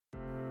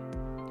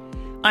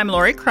I'm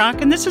Lori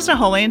Kroc, and this is a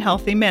Holy and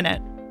Healthy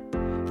Minute.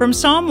 From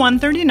Psalm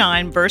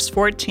 139, verse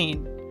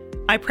 14,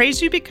 I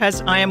praise you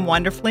because I am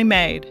wonderfully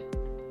made.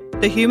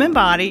 The human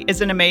body is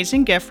an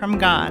amazing gift from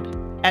God,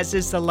 as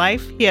is the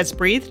life He has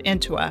breathed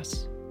into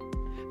us.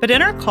 But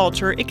in our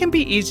culture, it can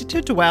be easy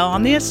to dwell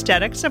on the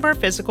aesthetics of our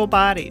physical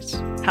bodies,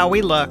 how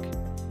we look,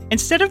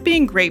 instead of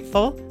being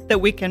grateful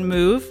that we can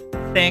move,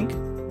 think,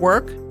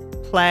 work,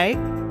 play,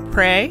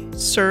 pray,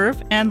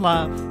 serve, and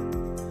love.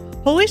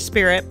 Holy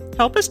Spirit,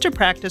 help us to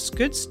practice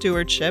good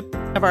stewardship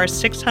of our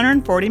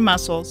 640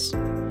 muscles,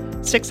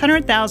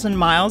 600,000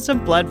 miles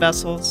of blood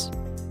vessels,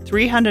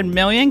 300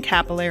 million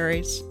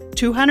capillaries,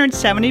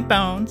 270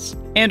 bones,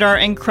 and our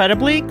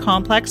incredibly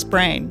complex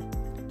brain.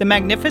 The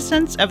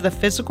magnificence of the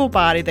physical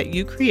body that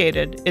you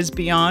created is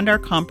beyond our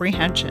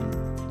comprehension.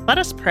 Let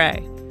us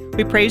pray.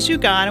 We praise you,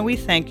 God, and we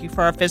thank you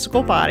for our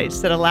physical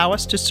bodies that allow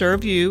us to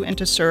serve you and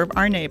to serve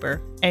our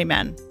neighbor.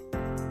 Amen.